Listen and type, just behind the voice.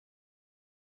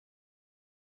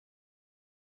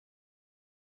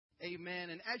Amen.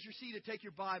 And as you're seated, take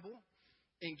your Bible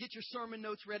and get your sermon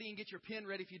notes ready and get your pen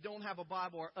ready. If you don't have a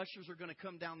Bible, our ushers are going to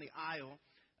come down the aisle.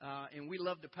 And we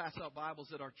love to pass out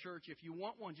Bibles at our church. If you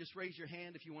want one, just raise your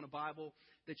hand if you want a Bible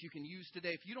that you can use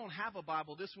today. If you don't have a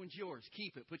Bible, this one's yours.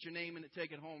 Keep it. Put your name in it.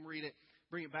 Take it home. Read it.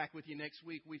 Bring it back with you next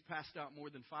week. We've passed out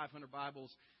more than 500 Bibles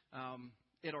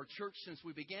at our church since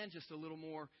we began just a little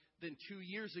more than 2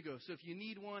 years ago. So if you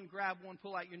need one, grab one.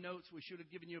 Pull out your notes. We should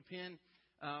have given you a pen.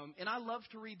 And I love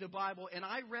to read the Bible. And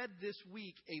I read this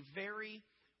week a very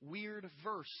weird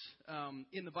verse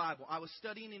in the Bible. I was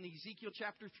studying in Ezekiel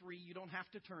chapter 3. You don't have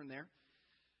to turn there.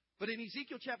 But in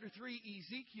Ezekiel chapter 3,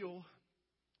 Ezekiel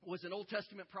was an Old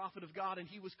Testament prophet of God, and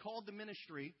he was called to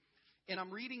ministry. And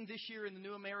I'm reading this year in the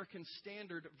New American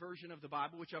Standard version of the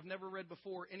Bible, which I've never read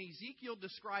before. And Ezekiel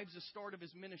describes the start of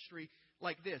his ministry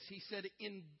like this. He said,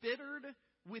 "Embittered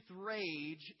with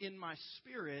rage in my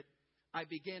spirit, I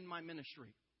began my ministry."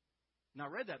 Now, I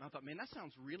read that and I thought, man, that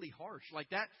sounds really harsh. Like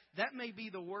that may be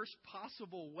the worst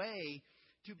possible way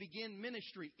to begin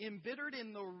ministry. Embittered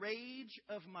in the rage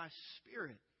of my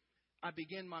spirit, I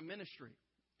began my ministry.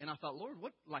 And I thought, Lord,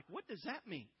 what does that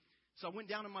mean? So I went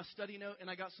down in my study note and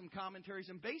I got some commentaries.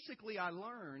 And basically I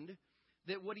learned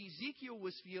that what Ezekiel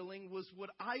was feeling was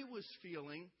what I was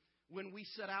feeling when we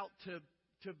set out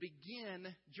to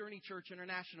begin Journey Church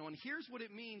International. And here's what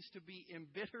it means to be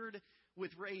embittered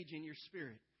with rage in your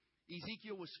spirit.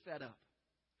 Ezekiel was fed up.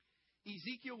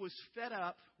 Ezekiel was fed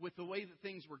up with the way that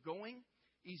things were going.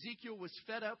 Ezekiel was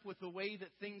fed up with the way that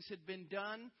things had been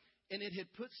done. And it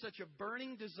had put such a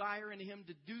burning desire in him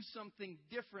to do something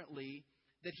differently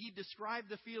that he described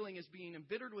the feeling as being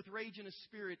embittered with rage in his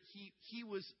spirit. He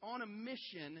was on a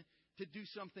mission to do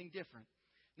something different.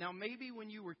 Now, maybe when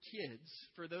you were kids,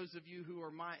 for those of you who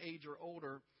are my age or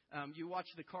older, you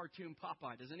watched the cartoon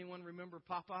Popeye. Does anyone remember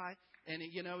Popeye? And,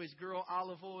 his girl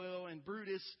Olive Oyl and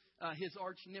Brutus, his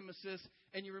arch nemesis.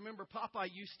 And you remember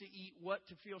Popeye used to eat what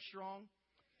to feel strong?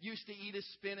 Used to eat his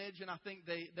spinach. And I think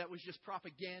that was just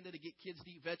propaganda to get kids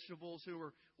to eat vegetables who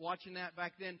were watching that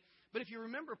back then. But if you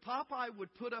remember, Popeye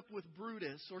would put up with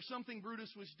Brutus or something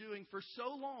Brutus was doing for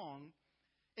so long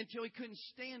until he couldn't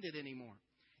stand it anymore.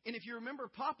 And if you remember,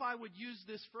 Popeye would use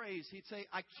this phrase. He'd say,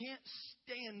 "I can't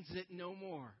stands it no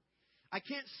more. I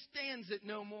can't stands it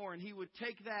no more." And he would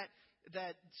take that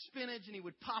spinach and he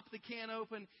would pop the can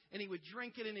open and he would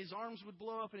drink it and his arms would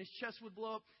blow up and his chest would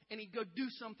blow up and he'd go do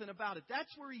something about it.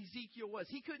 That's where Ezekiel was.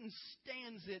 He couldn't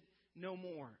stands it no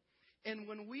more. And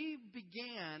when we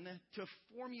began to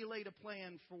formulate a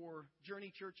plan for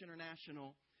Journey Church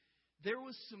International, there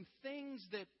was some things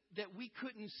that we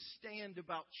couldn't stand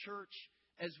about church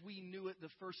as we knew it the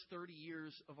first 30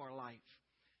 years of our life.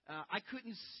 I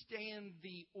couldn't stand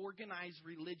the organized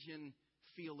religion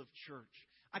feel of church.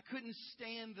 I couldn't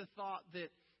stand the thought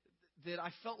that I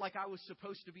felt like I was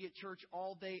supposed to be at church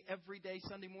all day, every day,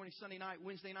 Sunday morning, Sunday night,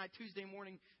 Wednesday night, Tuesday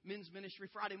morning, men's ministry,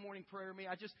 Friday morning prayer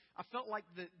meeting. I felt like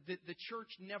the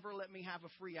church never let me have a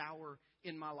free hour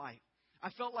in my life. I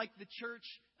felt like the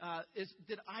church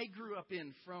that I grew up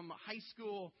in from high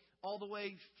school all the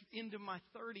way into my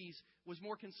 30s was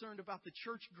more concerned about the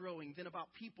church growing than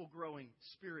about people growing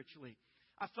spiritually.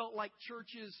 I felt like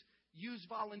churches used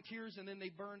volunteers and then they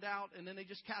burned out and then they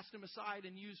just cast them aside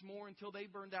and used more until they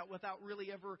burned out without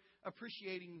really ever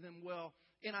appreciating them well.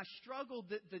 And I struggled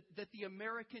that the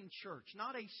American church,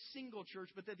 not a single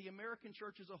church, but that the American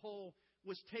church as a whole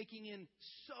was taking in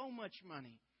so much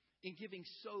money and giving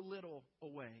so little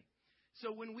away.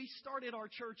 So when we started our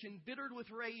church embittered with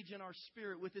rage in our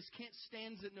spirit, with this can't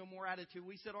stands it no more attitude,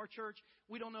 we said, our church,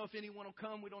 we don't know if anyone will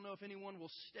come. We don't know if anyone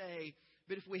will stay.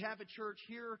 But if we have a church,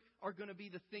 here are going to be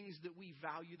the things that we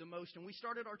value the most. And we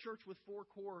started our church with 4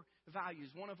 core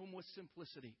values. One of them was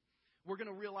simplicity. We're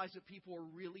going to realize that people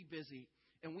are really busy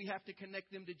and we have to connect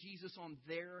them to Jesus on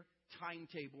their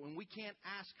timetable. And we can't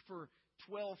ask for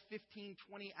 12, 15,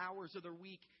 20 hours of their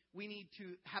week. We need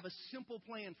to have a simple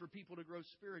plan for people to grow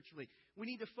spiritually. We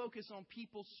need to focus on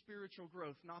people's spiritual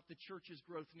growth, not the church's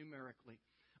growth numerically.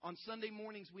 On Sunday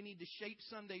mornings, we need to shape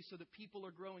Sunday so that people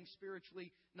are growing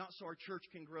spiritually, not so our church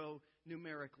can grow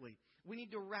numerically. We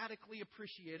need to radically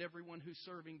appreciate everyone who's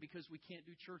serving because we can't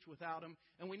do church without them.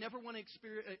 And we never want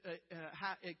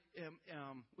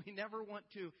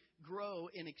to grow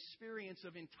an experience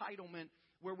of entitlement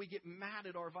where we get mad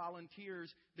at our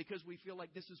volunteers because we feel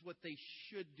like this is what they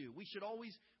should do. We should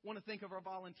always want to think of our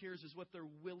volunteers as what they're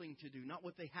willing to do, not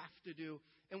what they have to do.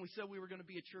 And we said we were going to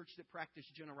be a church that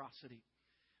practiced generosity.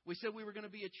 We said we were going to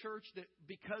be a church that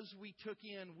because we took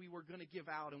in, we were going to give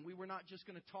out. And we were not just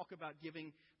going to talk about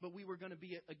giving, but we were going to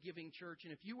be a giving church.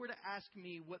 And if you were to ask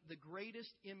me what the greatest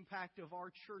impact of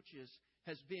our churches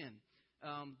has been,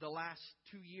 the last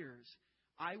 2 years.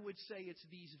 I would say it's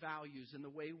these values and the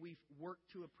way we've worked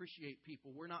to appreciate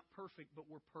people. We're not perfect, but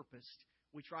we're purposed.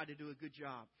 We try to do a good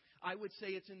job. I would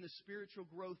say it's in the spiritual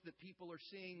growth that people are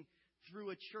seeing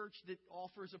through a church that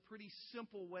offers a pretty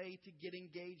simple way to get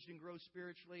engaged and grow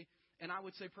spiritually. And I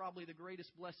would say probably the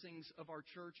greatest blessings of our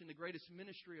church and the greatest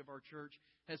ministry of our church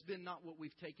has been not what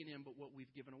we've taken in, but what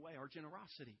we've given away, our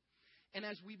generosity. And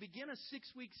as we begin a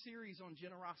 6-week series on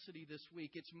generosity this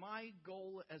week, it's my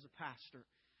goal as a pastor.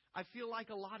 I feel like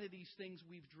a lot of these things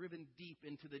we've driven deep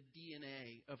into the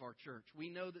DNA of our church. We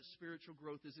know that spiritual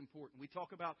growth is important. We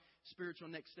talk about spiritual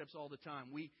next steps all the time.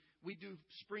 We do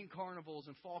spring carnivals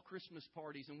and fall Christmas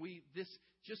parties, and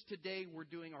just today we're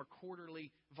doing our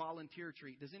quarterly volunteer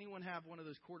treat. Does anyone have one of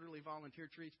those quarterly volunteer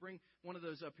treats? Bring one of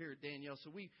those up here, Danielle.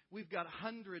 So we've got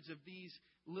hundreds of these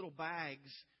little bags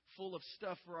full of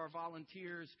stuff for our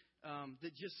volunteers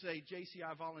that just say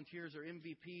JCI volunteers or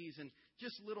MVPs, and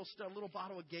just little stuff, a little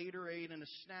bottle of Gatorade and a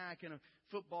snack and a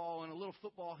football and a little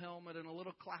football helmet and a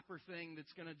little clapper thing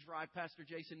that's going to drive Pastor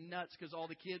Jason nuts because all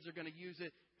the kids are going to use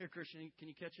it. Here, Christian, can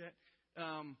you catch that?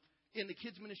 In the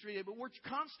kids ministry, but we're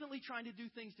constantly trying to do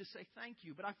things to say thank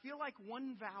you. But I feel like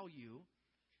one value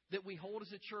that we hold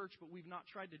as a church, but we've not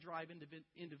tried to drive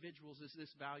individuals, is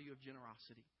this value of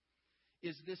generosity.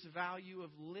 Is this value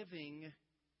of living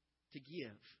to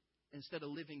give instead of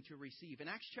living to receive. In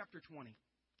Acts chapter 20,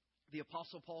 the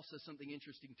Apostle Paul says something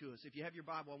interesting to us. If you have your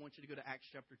Bible, I want you to go to Acts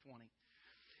chapter 20.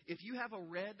 If you have a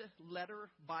red letter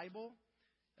Bible,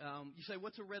 you say,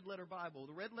 what's a red letter Bible?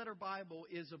 The red letter Bible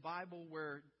is a Bible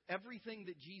where everything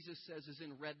that Jesus says is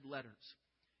in red letters.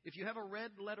 If you have a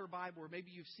red letter Bible, or maybe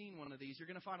you've seen one of these, you're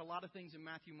going to find a lot of things in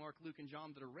Matthew, Mark, Luke, and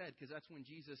John that are red because that's when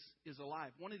Jesus is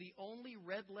alive. One of the only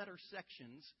red letter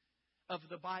sections of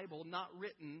the Bible not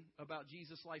written about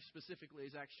Jesus' life specifically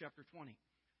is Acts chapter 20.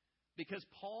 Because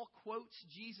Paul quotes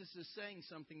Jesus as saying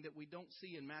something that we don't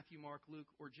see in Matthew, Mark, Luke,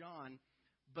 or John,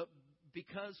 but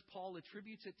because Paul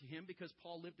attributes it to him, because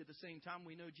Paul lived at the same time,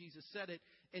 we know Jesus said it.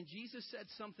 And Jesus said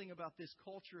something about this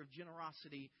culture of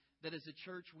generosity that as a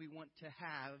church we want to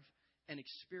have and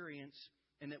experience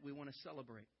and that we want to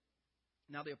celebrate.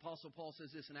 Now the Apostle Paul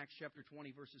says this in Acts chapter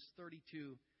 20, verses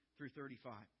 32 through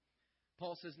 35.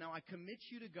 Paul says, "Now I commit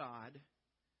you to God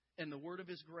and the word of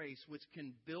His grace, which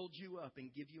can build you up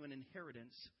and give you an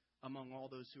inheritance among all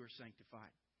those who are sanctified.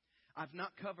 I've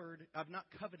not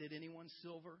coveted anyone's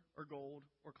silver or gold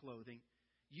or clothing.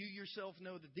 You yourself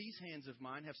know that these hands of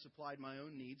mine have supplied my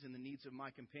own needs and the needs of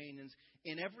my companions.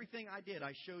 In everything I did,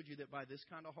 I showed you that by this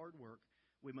kind of hard work,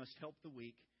 we must help the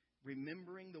weak,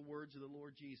 remembering the words of the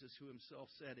Lord Jesus, who Himself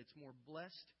said, it's more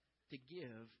blessed to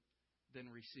give than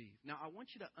receive." Now, I want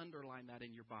you to underline that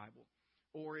in your Bible.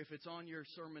 Or if it's on your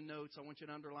sermon notes, I want you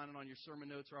to underline it on your sermon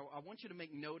notes. Or I want you to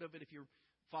make note of it if you're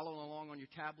following along on your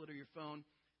tablet or your phone.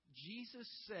 Jesus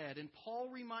said, and Paul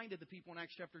reminded the people in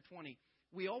Acts chapter 20,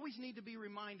 we always need to be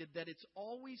reminded that it's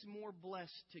always more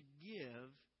blessed to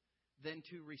give than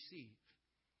to receive.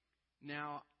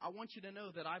 Now, I want you to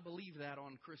know that I believe that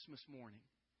on Christmas morning.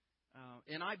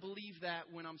 And I believe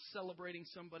that when I'm celebrating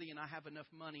somebody and I have enough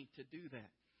money to do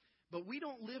that. But we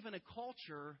don't live in a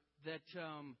culture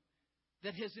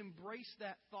that has embraced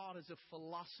that thought as a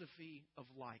philosophy of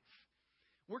life.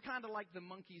 We're kind of like the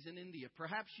monkeys in India.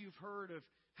 Perhaps you've heard of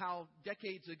how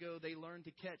decades ago they learned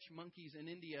to catch monkeys in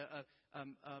India.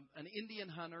 An Indian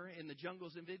hunter in the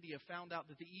jungles of India found out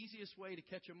that the easiest way to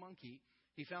catch a monkey,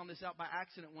 he found this out by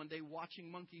accident one day watching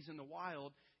monkeys in the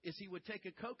wild, is he would take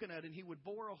a coconut and he would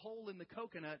bore a hole in the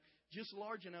coconut just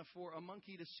large enough for a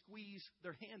monkey to squeeze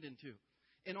their hand into.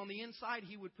 And on the inside,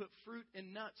 he would put fruit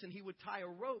and nuts, and he would tie a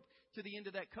rope to the end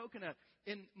of that coconut.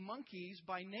 And monkeys,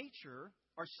 by nature,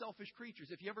 are selfish creatures.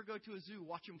 If you ever go to a zoo,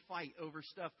 watch them fight over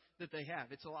stuff that they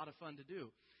have. It's a lot of fun to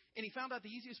do. And he found out the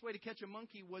easiest way to catch a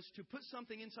monkey was to put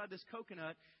something inside this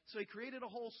coconut. So he created a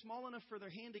hole small enough for their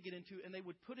hand to get into, and they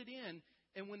would put it in.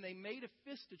 And when they made a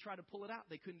fist to try to pull it out,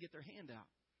 they couldn't get their hand out.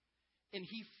 And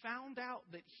he found out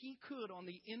that he could, on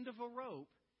the end of a rope,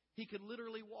 he could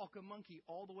literally walk a monkey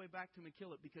all the way back to him and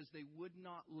kill it because they would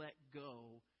not let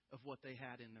go of what they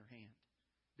had in their hand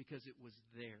because it was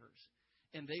theirs.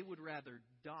 And they would rather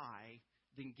die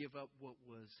than give up what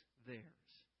was theirs.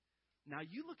 Now,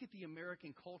 you look at the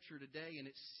American culture today, and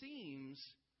it seems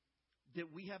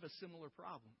that we have a similar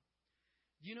problem.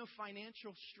 You know,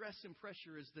 financial stress and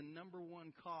pressure is the number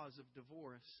one cause of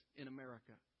divorce in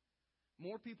America.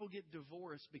 More people get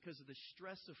divorced because of the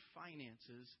stress of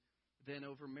finances than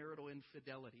over marital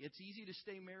infidelity. It's easy to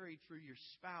stay married through your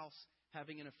spouse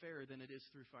having an affair than it is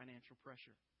through financial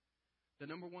pressure. The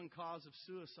number one cause of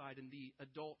suicide in the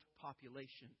adult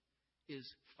population is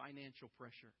financial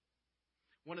pressure.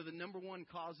 One of the number one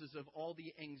causes of all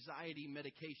the anxiety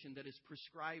medication that is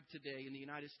prescribed today in the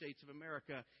United States of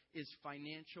America is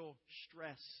financial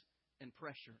stress and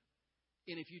pressure.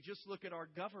 And if you just look at our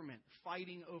government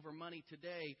fighting over money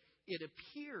today, it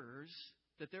appears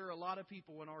that there are a lot of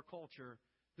people in our culture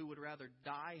who would rather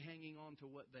die hanging on to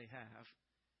what they have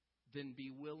than be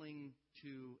willing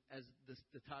to, as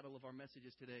the title of our message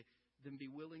is today, than be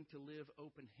willing to live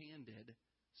open-handed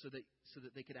so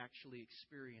that they could actually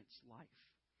experience life.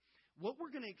 What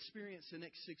we're going to experience the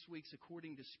next 6 weeks,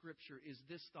 according to Scripture, is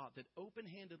this thought that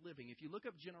open-handed living, if you look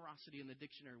up generosity in the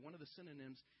dictionary, one of the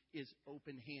synonyms is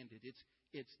open-handed.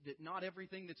 It's that not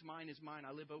everything that's mine is mine.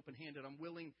 I live open-handed. I'm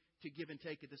willing to give and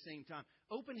take at the same time.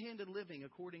 Open-handed living,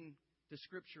 according to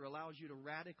Scripture, allows you to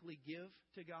radically give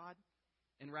to God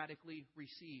and radically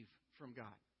receive from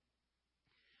God.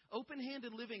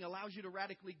 Open-handed living allows you to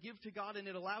radically give to God, and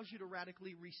it allows you to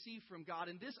radically receive from God.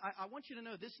 And this, I want you to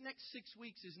know, this next 6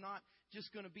 weeks is not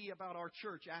just going to be about our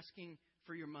church asking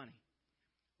for your money.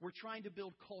 We're trying to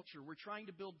build culture. We're trying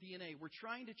to build DNA. We're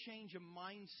trying to change a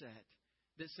mindset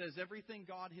that says everything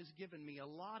God has given me, a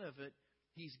lot of it,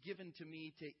 He's given to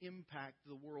me to impact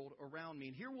the world around me.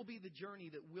 And here will be the journey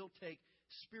that we'll take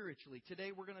spiritually.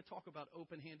 Today we're going to talk about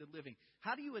open-handed living.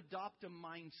 How do you adopt a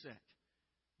mindset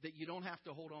that you don't have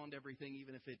to hold on to everything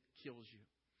even if it kills you?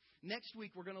 Next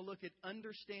week, we're going to look at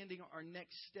understanding our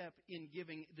next step in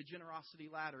giving, the generosity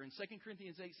ladder. In 2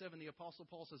 Corinthians 8:7, the Apostle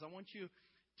Paul says, I want you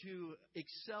to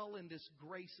excel in this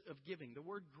grace of giving. The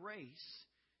word grace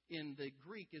in the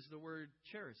Greek is the word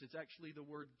charis. It's actually the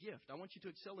word gift. I want you to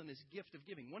excel in this gift of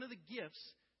giving. One of the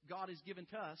gifts God has given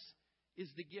to us is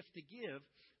the gift to give.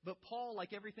 But Paul,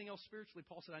 like everything else spiritually,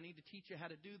 Paul said, I need to teach you how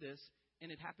to do this.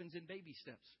 And it happens in baby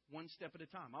steps, one step at a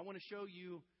time. I want to show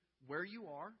you where you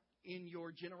are in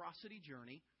your generosity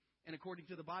journey, and according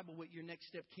to the Bible, what your next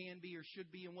step can be or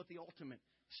should be and what the ultimate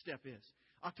step is.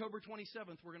 October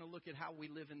 27th, we're going to look at how we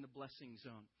live in the blessing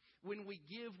zone. When we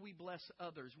give, we bless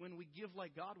others. When we give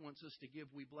like God wants us to give,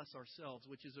 we bless ourselves,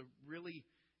 which is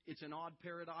it's an odd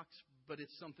paradox, but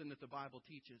it's something that the Bible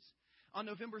teaches. On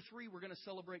November 3, we're going to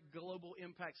celebrate Global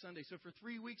Impact Sunday. So for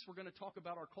 3 weeks, we're going to talk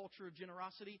about our culture of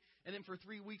generosity. And then for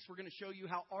 3 weeks, we're going to show you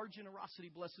how our generosity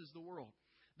blesses the world.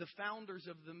 The founders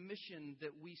of the mission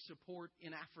that we support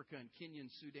in Africa and Kenya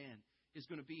and Sudan is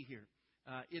going to be here.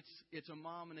 It's a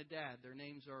mom and a dad. Their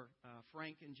names are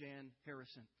Frank and Jan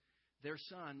Harrison. Their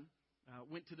son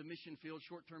went to the mission field,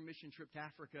 short-term mission trip to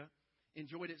Africa.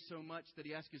 Enjoyed it so much that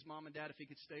he asked his mom and dad if he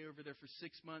could stay over there for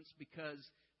 6 months because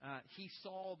he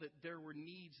saw that there were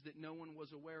needs that no one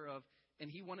was aware of, and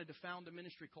he wanted to found a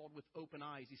ministry called With Open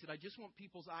Eyes. He said, I just want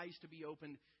people's eyes to be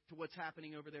opened to what's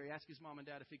happening over there. He asked his mom and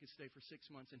dad if he could stay for 6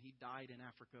 months, and he died in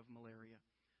Africa of malaria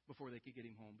before they could get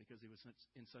him home because he was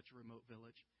in such a remote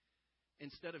village.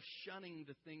 Instead of shunning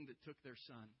the thing that took their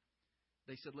son,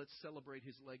 they said, let's celebrate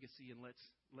his legacy and let's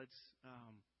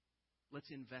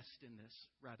invest in this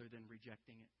rather than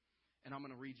rejecting it. And I'm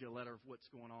going to read you a letter of what's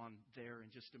going on there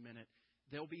in just a minute.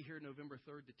 They'll be here November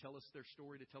 3rd to tell us their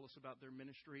story, to tell us about their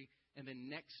ministry. And then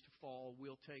next fall,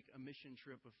 we'll take a mission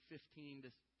trip of 15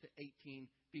 to 18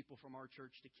 people from our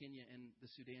church to Kenya and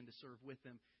the Sudan to serve with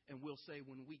them. And we'll say,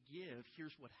 when we give,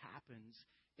 here's what happens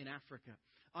in Africa.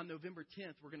 On November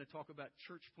 10th, we're going to talk about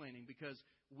church planting because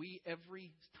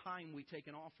every time we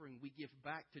take an offering, we give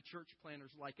back to church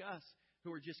planters like us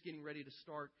who are just getting ready to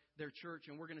start their church,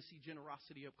 and we're going to see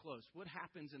generosity up close. What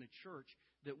happens in a church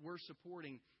that we're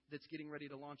supporting that's getting ready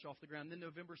to launch off the ground? Then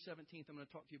November 17th, I'm going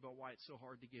to talk to you about why it's so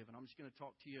hard to give, and I'm just going to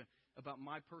talk to you about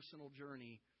my personal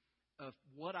journey of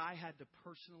what I had to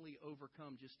personally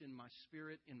overcome just in my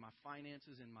spirit, in my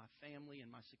finances, in my family,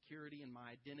 in my security, in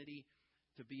my identity,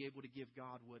 to be able to give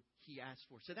God what He asked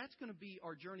for. So that's going to be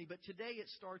our journey, but today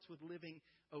it starts with living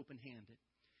open-handed.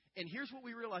 And here's what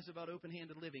we realize about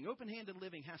open-handed living. Open-handed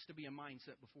living has to be a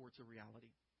mindset before it's a reality.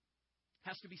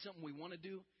 Has to be something we want to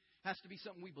do. Has to be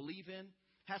something we believe in.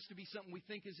 Has to be something we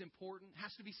think is important.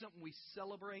 Has to be something we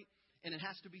celebrate. And it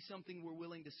has to be something we're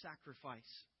willing to sacrifice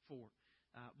for.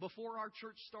 Before our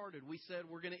church started, we said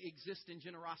we're going to exist in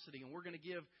generosity. And we're going to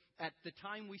give, at the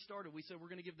time we started, we said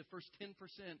we're going to give the first 10%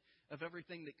 of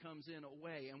everything that comes in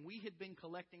away. And we had been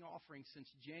collecting offerings since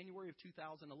January of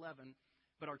 2011.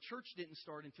 But our church didn't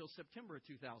start until September of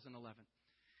 2011.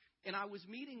 And I was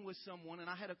meeting with someone, and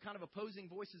I had a kind of opposing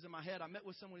voices in my head. I met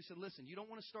with someone who said, listen, you don't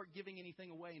want to start giving anything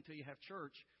away until you have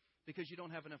church because you don't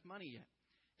have enough money yet.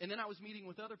 And then I was meeting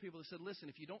with other people that said, listen,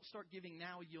 if you don't start giving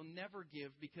now, you'll never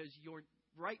give because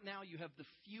right now you have the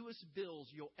fewest bills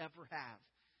you'll ever have.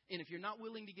 And if you're not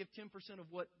willing to give 10% of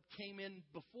what came in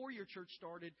before your church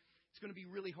started, it's going to be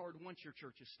really hard once your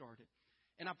church has started.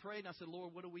 And I prayed and I said,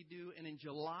 Lord, what do we do? And in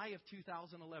July of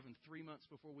 2011, 3 months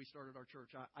before we started our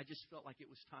church, I just felt like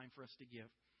it was time for us to give.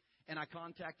 And I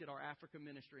contacted our Africa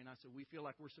ministry and I said, we feel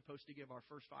like we're supposed to give our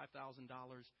first $5,000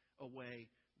 away.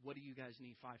 What do you guys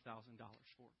need $5,000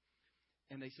 for?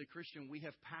 And they said, Christian, we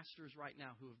have pastors right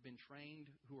now who have been trained,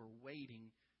 who are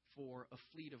waiting for a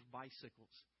fleet of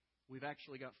bicycles. We've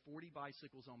actually got 40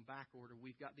 bicycles on back order.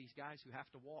 We've got these guys who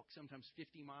have to walk sometimes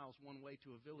 50 miles one way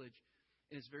to a village.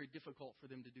 And it's very difficult for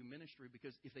them to do ministry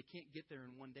because if they can't get there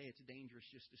in one day, it's dangerous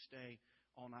just to stay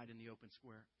all night in the open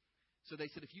square. So they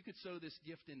said, if you could sow this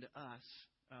gift into us,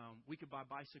 we could buy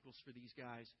bicycles for these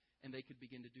guys and they could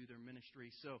begin to do their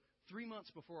ministry. So 3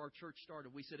 months before our church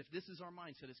started, we said, if this is our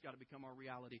mindset, it's got to become our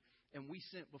reality. And we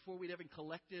sent, before we'd even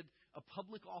collected a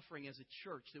public offering as a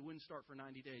church that wouldn't start for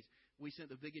 90 days, we sent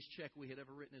the biggest check we had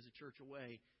ever written as a church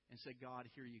away and said,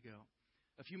 God, here you go.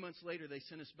 A few months later, they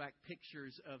sent us back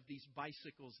pictures of these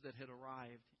bicycles that had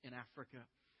arrived in Africa.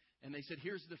 And they said,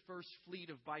 here's the first fleet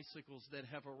of bicycles that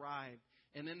have arrived.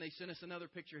 And then they sent us another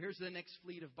picture. Here's the next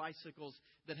fleet of bicycles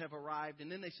that have arrived.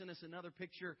 And then they sent us another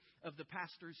picture of the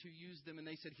pastors who used them. And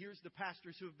they said, here's the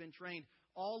pastors who have been trained.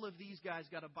 All of these guys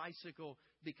got a bicycle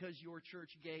because your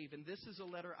church gave. And this is a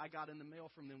letter I got in the mail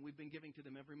from them. We've been giving to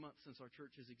them every month since our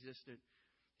church has existed.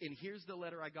 And here's the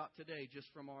letter I got today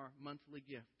just from our monthly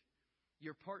gift.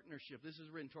 Your partnership, this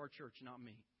is written to our church, not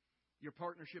me. Your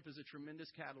partnership is a tremendous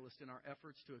catalyst in our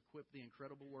efforts to equip the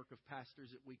incredible work of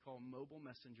pastors that we call mobile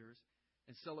messengers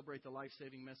and celebrate the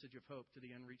life-saving message of hope to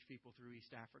the unreached people through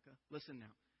East Africa. Listen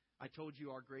now, I told you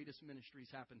our greatest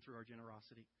ministries happen through our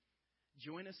generosity.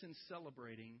 Join us in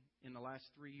celebrating, in the last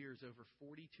 3 years, over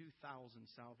 42,000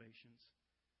 salvations,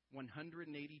 182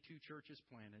 churches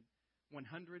planted,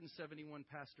 171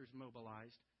 pastors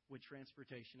mobilized with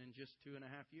transportation in just 2.5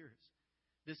 years.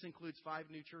 This includes 5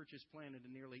 new churches planted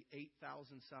and nearly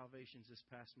 8,000 salvations this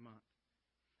past month.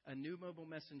 A new mobile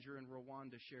messenger in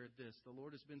Rwanda shared this. The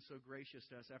Lord has been so gracious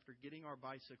to us. After getting our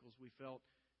bicycles, we felt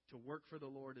to work for the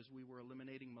Lord as we were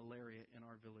eliminating malaria in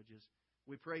our villages.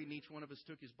 We prayed and each one of us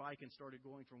took his bike and started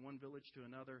going from one village to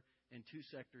another in 2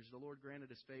 sectors. The Lord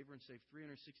granted us favor and saved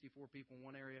 364 people in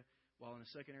one area, while in the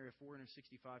second area,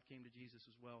 465 came to Jesus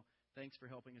as well. Thanks for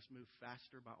helping us move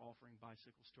faster by offering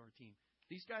bicycles to our team.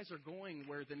 These guys are going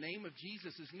where the name of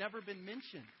Jesus has never been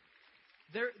mentioned.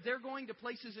 They're going to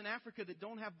places in Africa that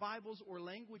don't have Bibles or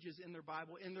languages in their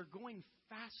Bible, and they're going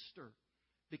faster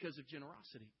because of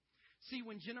generosity. See,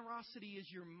 when generosity is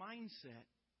your mindset,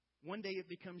 one day it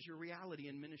becomes your reality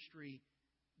and ministry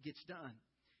gets done.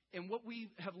 And what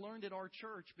we have learned at our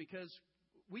church, because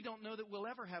we don't know that we'll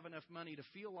ever have enough money to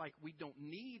feel like we don't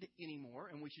need anymore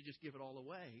and we should just give it all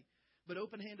away. But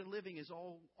open-handed living is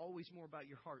always more about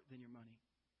your heart than your money.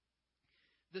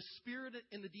 The spirit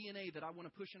and the DNA that I want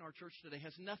to push in our church today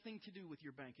has nothing to do with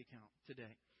your bank account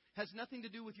today. Has nothing to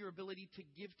do with your ability to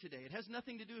give today. It has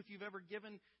nothing to do if you've ever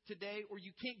given today or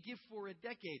you can't give for a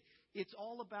decade. It's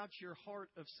all about your heart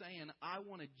of saying, I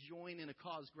want to join in a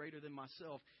cause greater than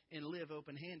myself and live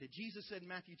open-handed. Jesus said in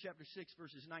Matthew chapter 6,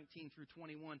 verses 19 through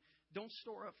 21, don't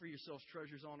store up for yourselves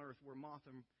treasures on earth where moths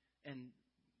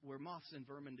and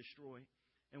vermin destroy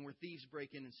and where thieves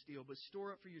break in and steal. But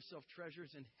store up for yourself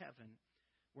treasures in heaven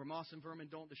where moths and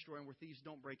vermin don't destroy and where thieves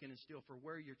don't break in and steal. For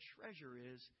where your treasure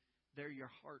is, there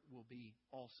your heart will be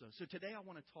also. So today I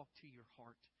want to talk to your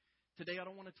heart. Today I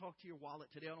don't want to talk to your wallet.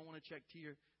 Today I don't want to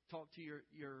talk to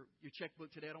your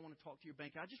checkbook. Today I don't want to talk to your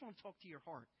bank. I just want to talk to your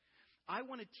heart. I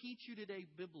want to teach you today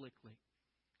biblically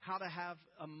how to have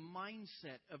a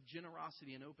mindset of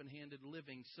generosity and open-handed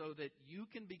living so that you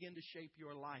can begin to shape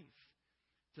your life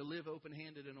to live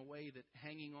open-handed in a way that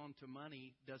hanging on to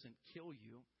money doesn't kill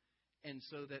you, and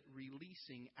so that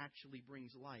releasing actually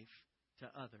brings life to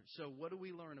others. So what do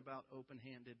we learn about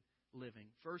open-handed living?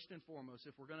 First and foremost,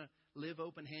 if we're going to live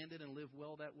open-handed and live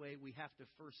well that way, we have to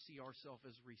first see ourselves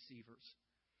as receivers.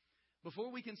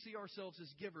 Before we can see ourselves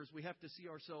as givers, we have to see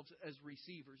ourselves as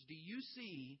receivers. Do you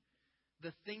see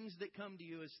the things that come to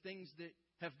you as things that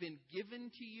have been given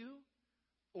to you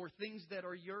or things that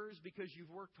are yours because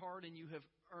you've worked hard and you have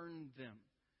earned them?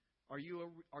 Are you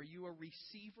a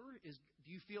receiver?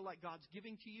 Do you feel like God's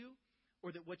giving to you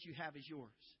or that what you have is yours?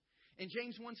 In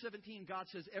James 1:17, God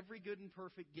says, every good and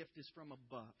perfect gift is from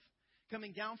above,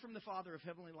 coming down from the Father of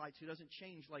heavenly lights, who doesn't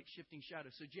change like shifting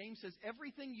shadows. So James says,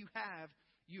 everything you have,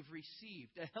 you've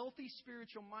received. A healthy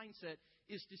spiritual mindset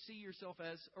is to see yourself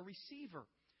as a receiver.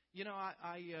 You know,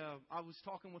 I was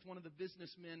talking with one of the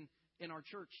businessmen in our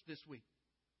church this week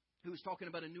who was talking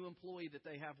about a new employee that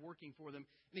they have working for them.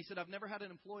 And he said, I've never had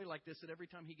an employee like this that every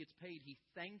time he gets paid, he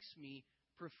thanks me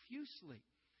profusely.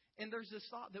 And there's this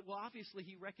thought that, well, obviously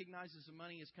he recognizes the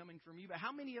money is coming from you. But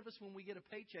how many of us, when we get a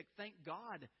paycheck, thank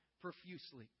God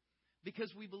profusely?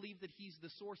 Because we believe that He's the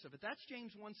source of it. That's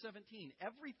James 1:17.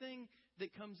 Everything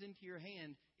that comes into your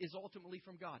hand is ultimately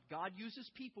from God. God uses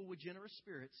people with generous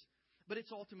spirits, but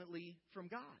it's ultimately from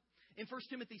God. In 1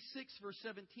 Timothy 6, verse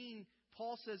 17,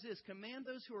 Paul says this, command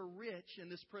those who are rich in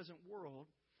this present world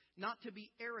not to be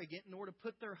arrogant, nor to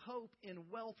put their hope in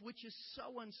wealth, which is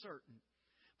so uncertain,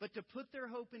 but to put their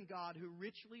hope in God, who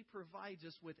richly provides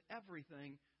us with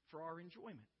everything for our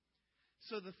enjoyment.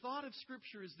 So the thought of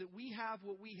Scripture is that we have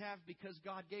what we have because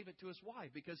God gave it to us. Why?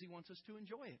 Because He wants us to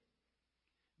enjoy it.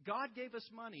 God gave us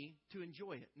money to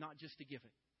enjoy it, not just to give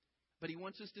it. But He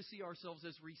wants us to see ourselves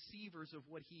as receivers of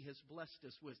what He has blessed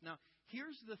us with. Now,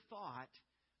 here's the thought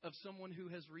of someone who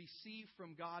has received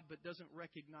from God but doesn't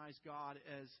recognize God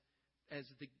as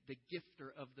the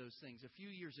gifter of those things. A few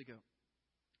years ago,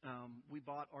 we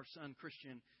bought our son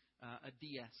Christian a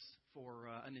DS for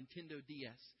a Nintendo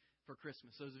DS for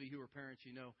Christmas. Those of you who are parents,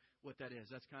 you know what that is.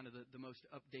 That's kind of the most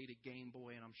updated Game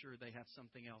Boy, and I'm sure they have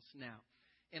something else now.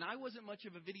 And I wasn't much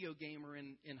of a video gamer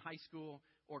in high school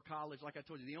or college. Like I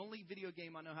told you, the only video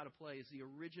game I know how to play is the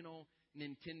original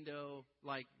Nintendo,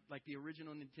 like the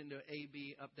original Nintendo A,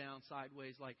 B, up, down,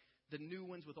 sideways, like the new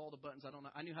ones with all the buttons. I don't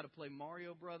know. I knew how to play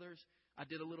Mario Brothers. I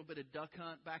did a little bit of Duck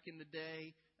Hunt back in the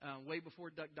day, way before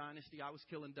Duck Dynasty. I was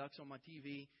killing ducks on my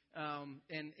TV,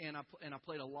 and I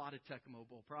played a lot of Tecmo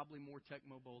Bowl, probably more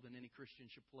Tecmo Bowl than any Christian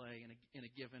should play in a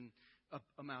given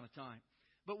amount of time.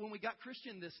 But when we got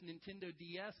Christian this Nintendo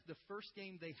DS, the first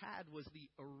game they had was the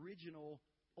original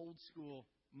old school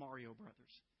Mario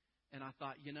Brothers. And I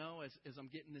thought, as I'm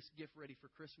getting this gift ready for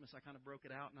Christmas, I kind of broke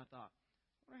it out and I thought,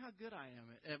 I wonder how good I am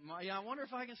at I wonder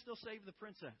if I can still save the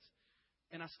princess.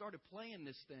 And I started playing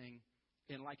this thing,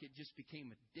 and it just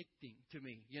became addicting to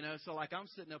me, So I'm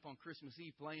sitting up on Christmas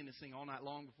Eve playing this thing all night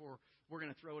long before we're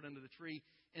going to throw it under the tree.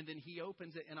 And then he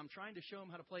opens it, and I'm trying to show him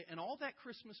how to play. And all that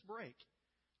Christmas break,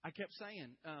 I kept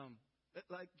saying,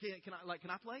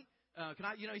 can I play?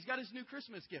 He's got his new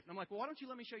Christmas gift. And I'm like, well, why don't you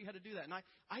let me show you how to do that? And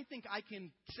I think I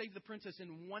can save the princess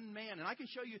in one man. And I can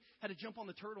show you how to jump on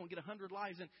the turtle and get 100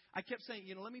 lives. And I kept saying,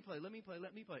 let me play.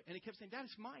 And he kept saying, Dad,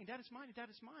 it's mine. Dad, it's mine. Dad,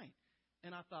 it's mine.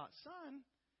 And I thought, son,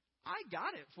 I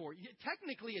got it for you.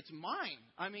 Technically, it's mine.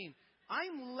 I mean,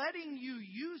 I'm letting you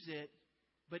use it,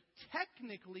 but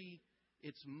technically,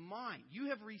 it's mine. You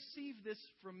have received this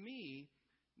from me.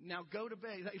 Now go to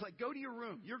bed. Go to your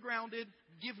room. You're grounded.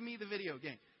 Give me the video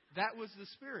game. That was the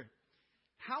spirit.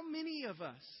 How many of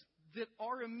us that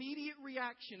our immediate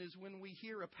reaction is when we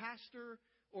hear a pastor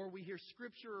or we hear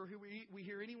Scripture or we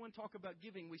hear anyone talk about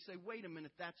giving, we say, wait a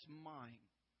minute, that's mine.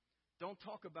 Don't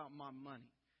talk about my money.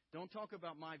 Don't talk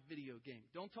about my video game.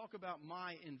 Don't talk about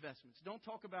my investments. Don't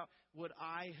talk about what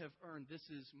I have earned. This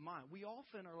is mine. We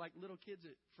often are like little kids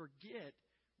that forget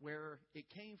where it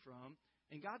came from.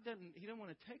 And God He doesn't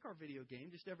want to take our video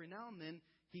game. Just every now and then,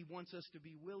 He wants us to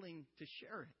be willing to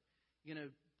share it.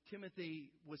 Timothy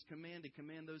was commanded,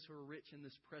 command those who are rich in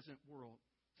this present world.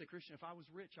 Say, Christian, if I was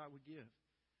rich, I would give.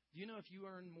 Do you know if you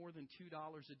earn more than $2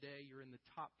 a day, you're in the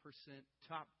top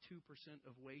 2%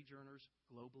 of wage earners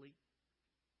globally?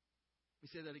 Let me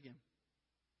say that again.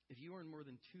 If you earn more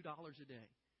than $2 a day,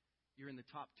 you're in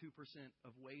the top 2%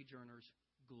 of wage earners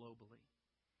globally.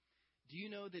 Do you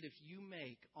know that if you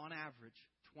make, on average,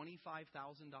 $25,000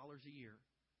 a year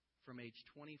from age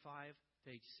 25 to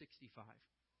age 65,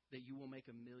 that you will make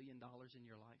 $1 million in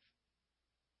your life?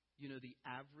 You know, the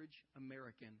average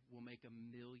American will make $1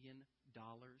 million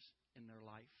in their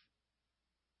life.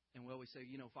 And we always say,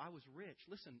 if I was rich,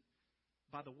 listen,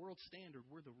 by the world standard,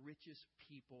 we're the richest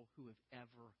people who have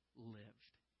ever lived,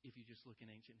 if you just look in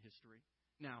ancient history.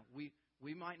 Now, we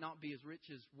might not be as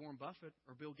rich as Warren Buffett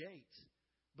or Bill Gates,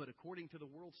 but according to the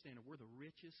world standard, we're the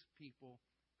richest people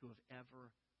who have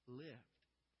ever lived.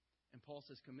 And Paul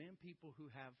says, command people who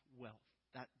have wealth.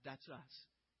 That's us.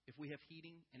 If we have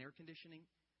heating and air conditioning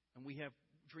and we have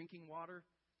drinking water,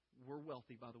 we're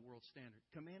wealthy by the world standard.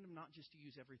 Command them not just to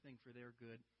use everything for their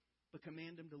good, but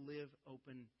command them to live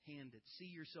open-handed.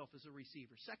 See yourself as a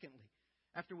receiver. Secondly,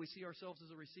 after we see ourselves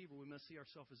as a receiver, we must see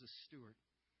ourselves as a steward.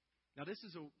 Now, this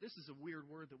is a weird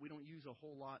word that we don't use a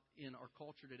whole lot in our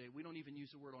culture today. We don't even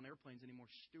use the word on airplanes anymore,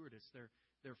 stewardess.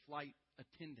 They're flight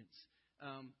attendants.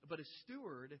 But a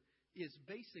steward is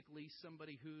basically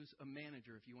somebody who's a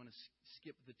manager. If you want to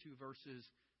skip the 2 verses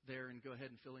there and go ahead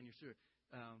and fill in your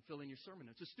sermon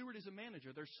notes. A steward is a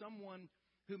manager. There's someone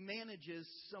who manages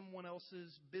someone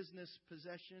else's business,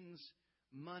 possessions,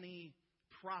 money,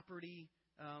 property,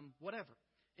 whatever.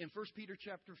 In 1 Peter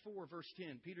chapter 4, verse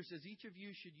 10, Peter says, each of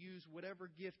you should use whatever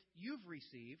gift you've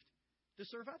received to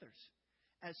serve others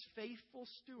as faithful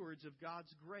stewards of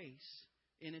God's grace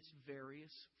in its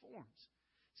various forms.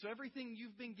 So everything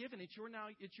you've been given, it's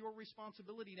your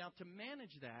responsibility now to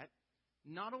manage that,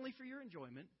 not only for your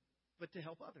enjoyment, but to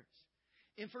help others.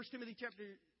 In 1 Timothy chapter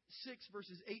 6,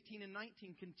 verses 18 and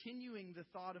 19, continuing the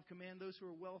thought of command those who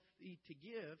are wealthy to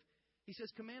give, he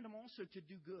says, command them also to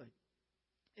do good,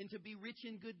 and to be rich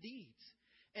in good deeds,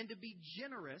 and to be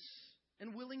generous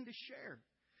and willing to share.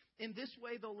 In this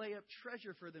way, they'll lay up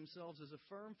treasure for themselves as a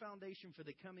firm foundation for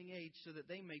the coming age, so that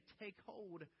they may take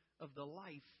hold of the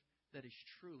life that is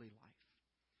truly life.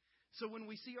 So when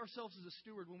we see ourselves as a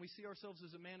steward, when we see ourselves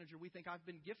as a manager, we think, I've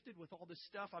been gifted with all this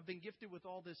stuff. I've been gifted with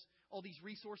all these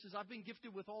resources. I've been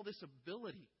gifted with all this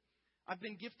ability. I've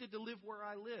been gifted to live where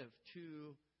I live,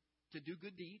 to do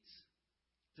good deeds,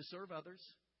 to serve others,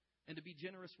 and to be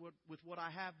generous with what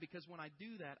I have, because when I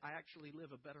do that, I actually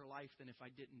live a better life than if I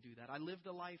didn't do that. I live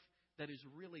the life that is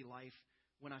really life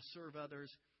when I serve others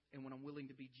and when I'm willing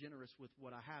to be generous with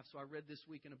what I have. So I read this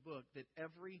week in a book that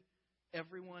every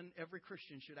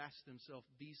Christian should ask themselves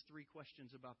these three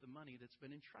questions about the money that's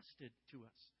been entrusted to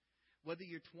us. Whether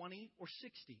you're 20 or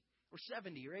 60 or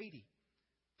 70 or 80.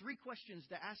 Three questions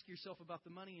to ask yourself about the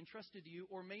money entrusted to you,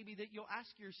 or maybe that you'll ask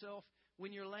yourself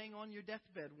when you're laying on your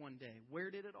deathbed one day.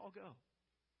 Where did it all go?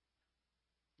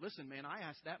 Listen, man, I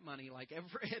ask that money like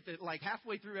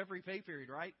halfway through every pay period,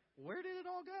 right? Where did it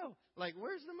all go? Like,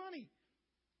 where's the money?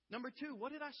 Number two,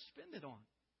 what did I spend it on?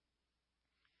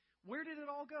 Where did it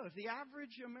all go? If the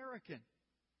average American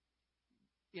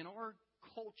in our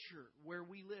culture where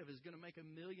we live is going to make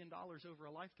 $1 million over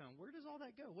a lifetime, where does all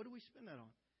that go? What do we spend that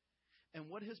on? And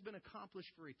what has been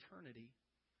accomplished for eternity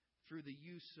through the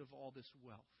use of all this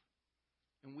wealth?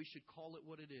 And we should call it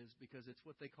what it is, because it's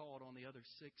what they call it on the other 6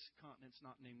 continents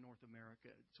not named North America.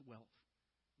 It's wealth.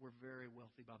 We're very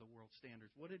wealthy by the world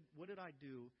standards. What did I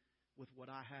do with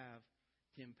what I have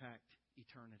to impact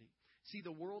eternity? See,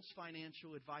 the world's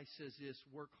financial advice says this: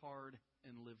 work hard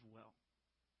and live well.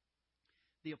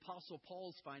 The Apostle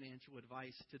Paul's financial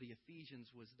advice to the Ephesians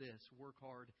was this: work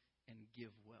hard and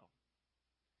give well.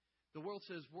 The world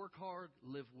says, work hard,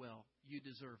 live well. You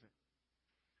deserve it.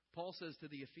 Paul says to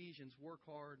the Ephesians, work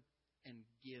hard and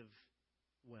give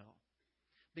well.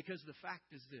 Because the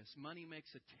fact is this: money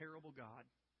makes a terrible God,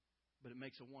 but it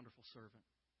makes a wonderful servant.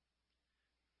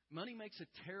 Money makes a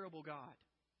terrible God.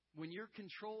 When you're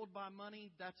controlled by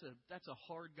money, that's a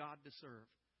hard God to serve.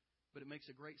 But it makes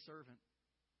a great servant.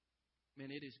 Man,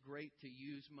 it is great to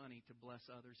use money to bless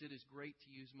others. It is great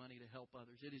to use money to help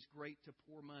others. It is great to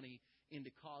pour money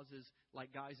into causes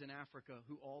like guys in Africa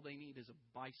who all they need is a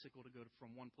bicycle to go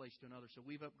from one place to another. So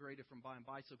we've upgraded from buying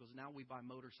bicycles. Now we buy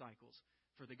motorcycles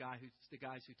for the guys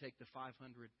who take the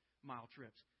 500-mile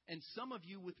trips. And some of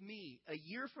you with me, a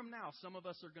year from now, some of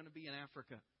us are going to be in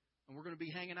Africa. And we're going to be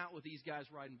hanging out with these guys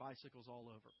riding bicycles all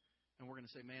over. And we're going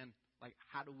to say, man, like,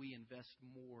 how do we invest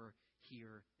more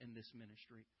here in this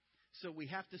ministry? So we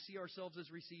have to see ourselves as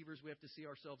receivers. We have to see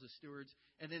ourselves as stewards.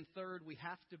 And then third, we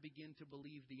have to begin to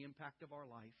believe the impact of our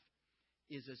life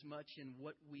is as much in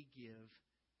what we give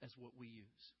as what we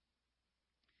use.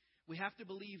 We have to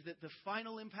believe that the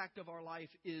final impact of our life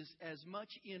is as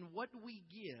much in what we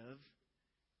give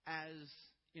as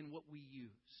in what we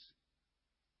use.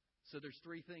 So there's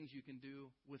 3 things you can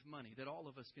do with money, that all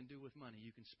of us can do with money.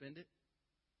 You can spend it,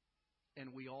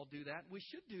 and we all do that. We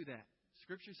should do that.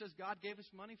 Scripture says God gave us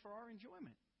money for our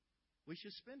enjoyment. We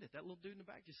should spend it. That little dude in the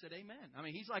back just said amen. I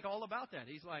mean, he's like all about that.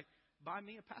 He's like, buy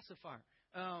me a pacifier.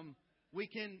 We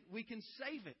can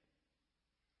save it.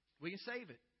 We can save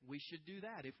it. We should do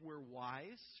that. If we're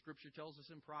wise, Scripture tells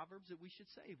us in Proverbs that we should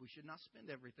save. We should not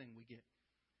spend everything we get.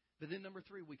 But then number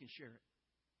 3, we can share it.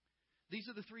 These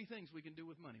are the 3 things we can do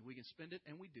with money. We can spend it,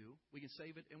 and we do. We can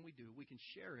save it, and we do. We can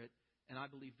share it, and I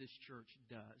believe this church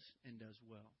does, and does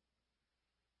well.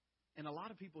 And a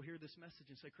lot of people hear this message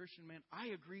and say, Christian, man, I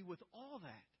agree with all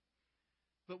that.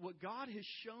 But what God has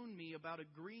shown me about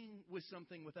agreeing with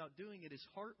something without doing it is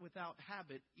heart without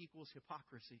habit equals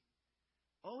hypocrisy.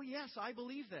 Oh, yes, I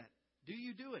believe that. Do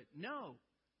you do it? No.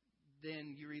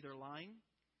 Then you're either lying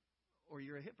or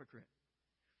you're a hypocrite.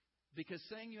 Because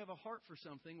saying you have a heart for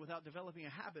something without developing a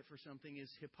habit for something is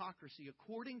hypocrisy.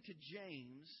 According to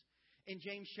James, in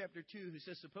James chapter 2, who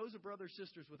says, suppose a brother or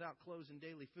sister is without clothes and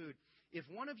daily food. If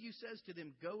one of you says to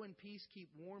them, go in peace, keep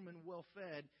warm and well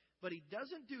fed, but he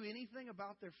doesn't do anything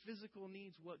about their physical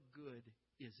needs, what good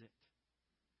is it?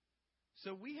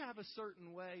 So we have a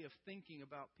certain way of thinking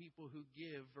about people who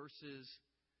give versus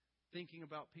thinking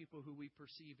about people who we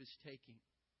perceive as taking.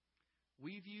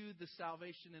 We view the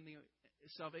Salvation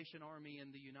Army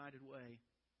and the United Way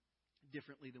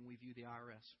differently than we view the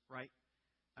IRS, right?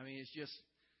 I mean, it's just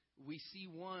we see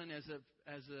one as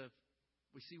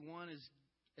we see one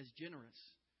as generous.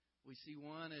 We see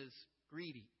one as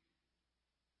greedy.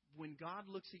 When God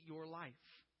looks at your life,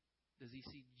 does He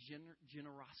see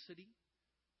generosity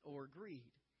or greed?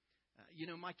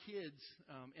 My kids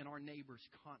and our neighbors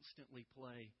constantly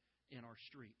play in our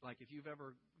street. Like if you've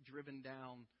ever driven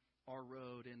down our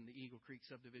road in the Eagle Creek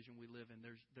subdivision we live in,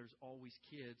 there's always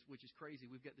kids, which is crazy.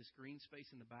 We've got this green space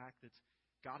in the back that's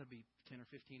got to be 10 or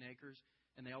 15 acres,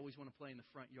 and they always want to play in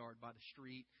the front yard by the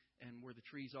street and where the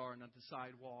trees are and at the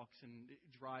sidewalks and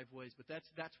driveways. But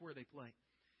that's where they play.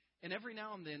 And every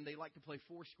now and then they like to play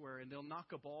foursquare, and they'll knock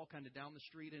a ball kind of down the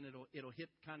street, and it'll hit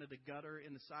kind of the gutter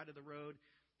in the side of the road,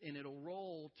 and it'll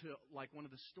roll to like one of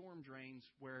the storm drains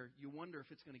where you wonder if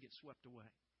it's going to get swept away.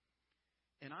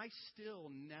 And I still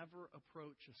never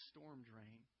approach a storm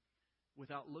drain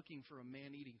without looking for a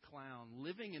man-eating clown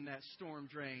living in that storm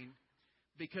drain,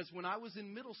 because when I was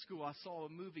in middle school, I saw a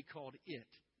movie called It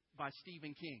by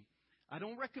Stephen King. I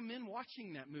don't recommend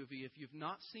watching that movie if you've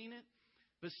not seen it.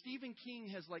 But Stephen King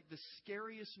has like the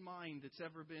scariest mind that's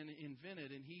ever been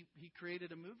invented. And he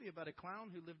created a movie about a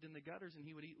clown who lived in the gutters, and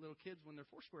he would eat little kids when their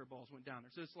foursquare balls went down there.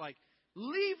 So it's like,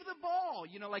 leave the ball.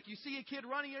 Like you see a kid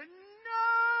running, you're, no!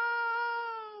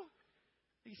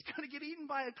 He's going to get eaten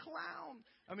by a clown.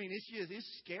 I mean, it's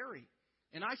scary.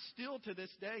 And I still, to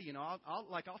this day,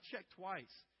 I'll check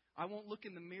twice. I won't look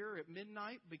in the mirror at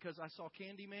midnight because I saw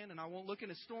Candyman, and I won't look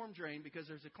in a storm drain because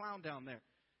there's a clown down there.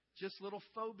 Just little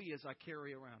phobias I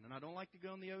carry around. And I don't like to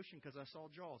go in the ocean because I saw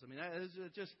Jaws. I mean,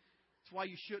 it's why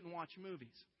you shouldn't watch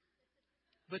movies.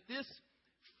 But this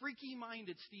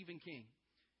freaky-minded Stephen King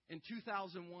in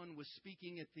 2001 was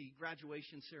speaking at the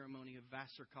graduation ceremony of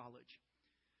Vassar College.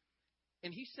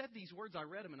 And he said these words. I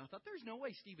read them, and I thought, there's no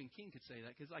way Stephen King could say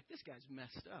that because, this guy's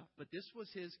messed up. But this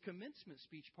was his commencement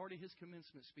speech, part of his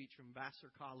commencement speech from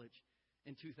Vassar College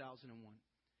in 2001.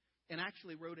 And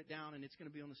actually wrote it down, and it's going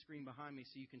to be on the screen behind me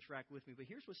so you can track with me. But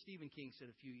here's what Stephen King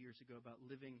said a few years ago about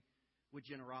living with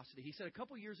generosity. He said, a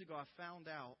couple years ago, I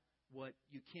found out what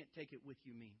you can't take it with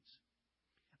you means.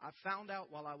 I found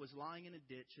out while I was lying in a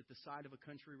ditch at the side of a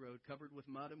country road covered with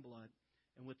mud and blood,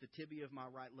 and with the tibia of my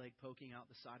right leg poking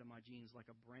out the side of my jeans like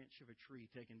a branch of a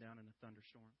tree taken down in a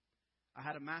thunderstorm. I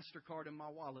had a MasterCard in my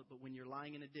wallet, but when you're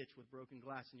lying in a ditch with broken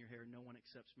glass in your hair, no one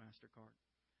accepts MasterCard.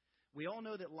 We all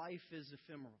know that life is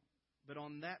ephemeral. But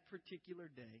on that particular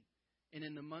day, and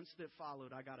in the months that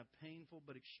followed, I got a painful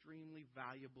but extremely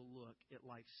valuable look at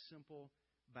life's simple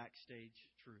backstage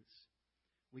truths.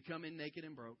 We come in naked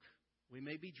and broke. We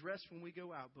may be dressed when we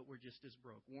go out, but we're just as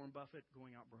broke. Warren Buffett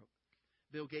going out broke.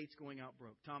 Bill Gates going out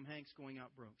broke. Tom Hanks going out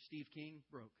broke. Steve King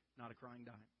broke. Not a crying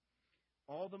dime.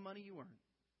 All the money you earn,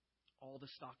 all the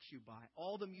stocks you buy,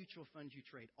 all the mutual funds you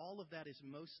trade, all of that is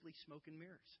mostly smoke and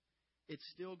mirrors. It's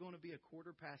still going to be a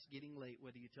quarter past getting late,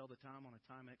 whether you tell the time on a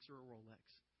Timex or a Rolex.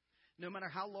 No matter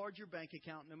how large your bank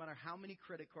account, no matter how many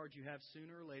credit cards you have,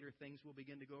 sooner or later things will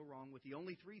begin to go wrong with the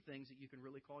only three things that you can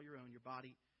really call your own: your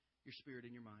body, your spirit,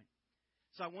 and your mind.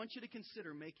 So I want you to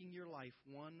consider making your life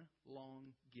one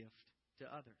long gift to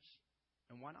others.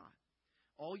 And why not?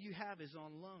 All you have is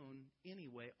on loan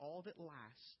anyway. All that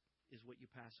lasts is what you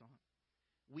pass on.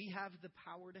 We have the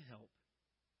power to help,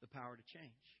 the power to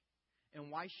change. And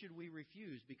why should we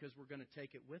refuse? Because we're going to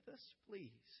take it with us?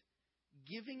 Please.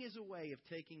 Giving is a way of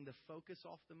taking the focus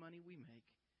off the money we make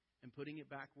and putting it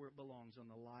back where it belongs,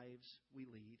 on the lives we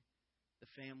lead,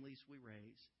 the families we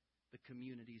raise, the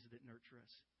communities that nurture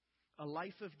us. A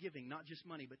life of giving, not just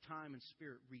money, but time and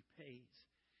spirit, repays.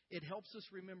 It helps us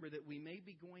remember that we may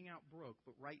be going out broke,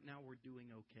 but right now we're doing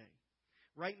okay.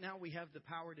 Right now we have the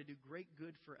power to do great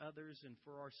good for others and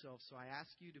for ourselves. So I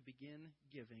ask you to begin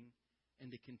giving and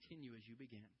to continue as you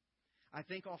began. I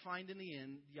think you'll find in the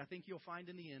end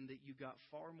that you got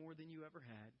far more than you ever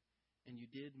had, and you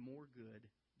did more good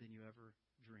than you ever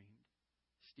dreamed.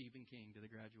 Stephen King to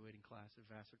the graduating class of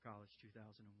Vassar College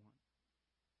 2001.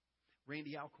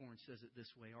 Randy Alcorn says it this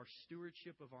way: our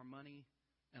stewardship of our money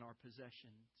and our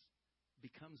possessions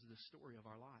becomes the story of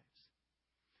our lives.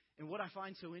 And what I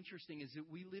find so interesting is that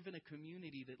we live in a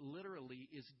community that literally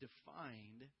is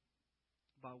defined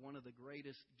by one of the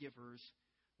greatest givers,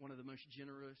 one of the most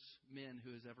generous men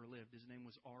who has ever lived. His name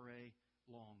was R.A.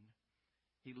 Long.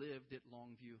 He lived at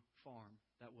Longview Farm.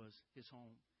 That was his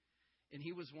home. And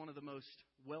he was one of the most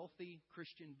wealthy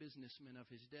Christian businessmen of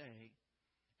his day.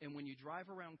 And when you drive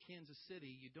around Kansas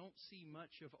City, you don't see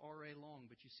much of R.A. Long,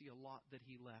 but you see a lot that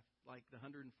he left, like the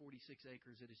 146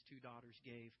 acres that his two daughters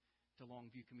gave to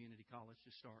Longview Community College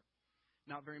to start.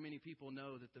 Not very many people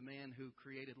know that the man who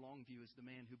created Longview is the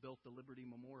man who built the Liberty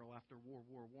Memorial after World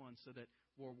War I so that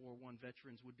World War I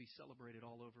veterans would be celebrated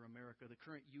all over America. The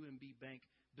current UMB Bank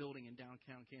building in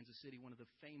downtown Kansas City, one of the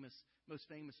most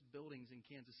famous buildings in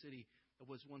Kansas City,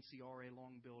 was once the R.A.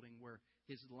 Long building where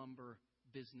his lumber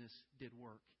business did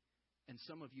work. And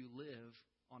some of you live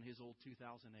on his old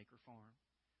 2,000-acre farm.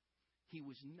 He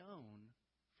was known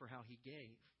for how he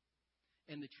gave.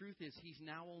 And the truth is, he's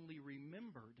now only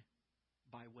remembered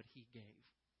by what he gave.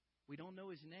 We don't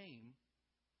know his name,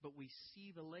 but we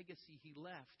see the legacy he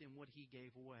left in what he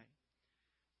gave away.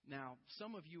 Now,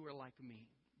 some of you are like me.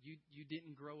 You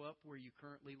didn't grow up where you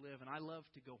currently live, and I love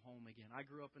to go home again. I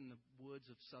grew up in the woods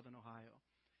of southern Ohio.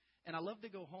 And I love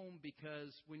to go home because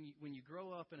when you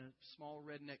grow up in a small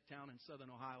redneck town in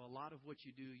southern Ohio, a lot of what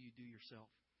you do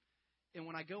yourself. And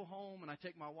when I go home and I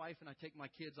take my wife and I take my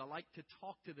kids, I like to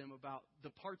talk to them about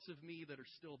the parts of me that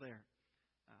are still there.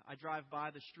 I drive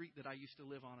by the street that I used to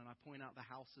live on, and I point out the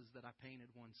houses that I painted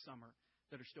one summer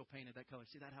that are still painted that color.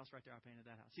 See that house right there? I painted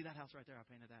that house. See that house right there? I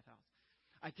painted that house.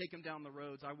 I take them down the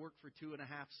roads. I worked for 2.5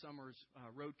 summers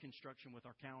road construction with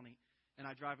our county, and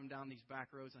I drive them down these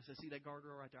back roads. And I say, see that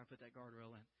guardrail right there? I put that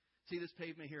guardrail in. See this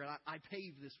pavement here? I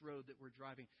paved this road that we're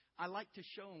driving. I like to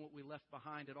show them what we left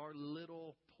behind at our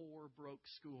little, poor, broke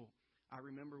school. I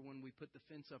remember when we put the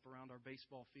fence up around our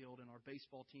baseball field, and our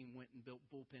baseball team went and built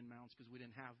bullpen mounds because we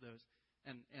didn't have those.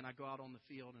 And I go out on the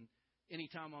field, and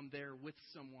anytime I'm there with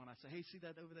someone, I say, hey, see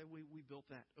that over there? We built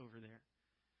that over there.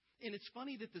 And it's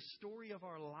funny that the story of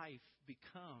our life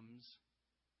becomes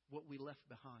what we left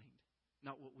behind,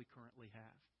 not what we currently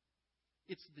have.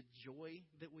 It's the joy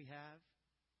that we have,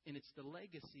 and it's the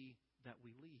legacy that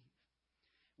we leave.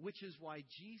 Which is why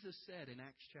Jesus said in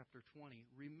Acts chapter 20,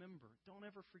 remember, don't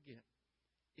ever forget,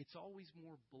 it's always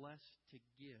more blessed to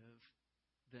give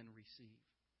than receive.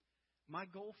 My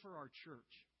goal for our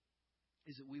church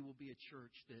is that we will be a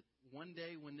church that one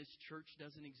day when this church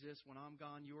doesn't exist, when I'm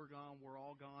gone, you're gone, we're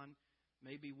all gone,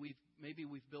 maybe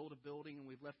we've built a building and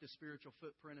we've left a spiritual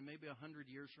footprint, and maybe 100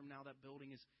 years from now that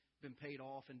building has been paid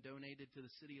off and donated to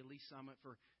the City of Lee Summit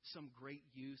for some great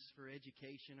use for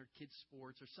education or kids'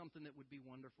 sports or something that would be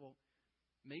wonderful.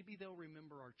 Maybe they'll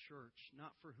remember our church,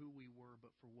 not for who we were, but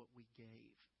for what we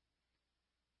gave.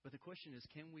 But the question is,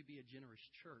 can we be a generous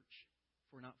church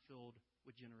if we're not filled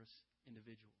with generous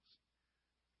individuals?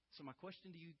 So my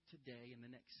question to you today in the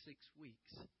next 6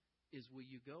 weeks is, will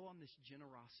you go on this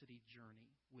generosity journey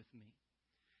with me?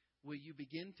 Will you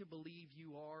begin to believe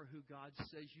you are who God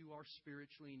says you are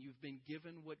spiritually, and you've been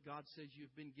given what God says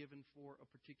you've been given for a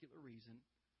particular reason?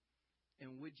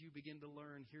 And would you begin to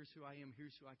learn, here's who I am,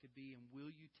 here's who I could be, and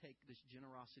will you take this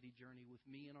generosity journey with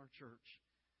me and our church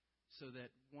so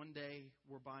that one day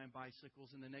we're buying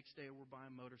bicycles, and the next day we're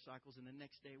buying motorcycles, and the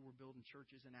next day we're building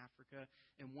churches in Africa,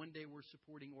 and one day we're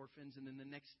supporting orphans, and then the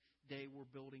next day we're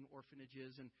building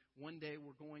orphanages, and one day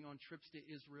we're going on trips to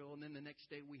Israel, and then the next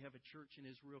day we have a church in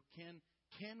Israel. Can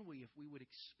we, if we would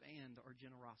expand our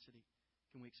generosity,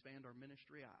 can we expand our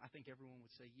ministry? I think everyone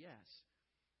would say yes,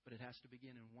 but it has to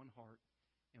begin in one heart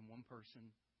and one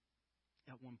person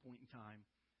at one point in time,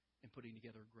 and putting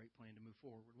together a great plan to move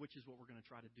forward, which is what we're going to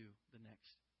try to do the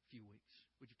next few weeks.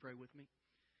 Would you pray with me?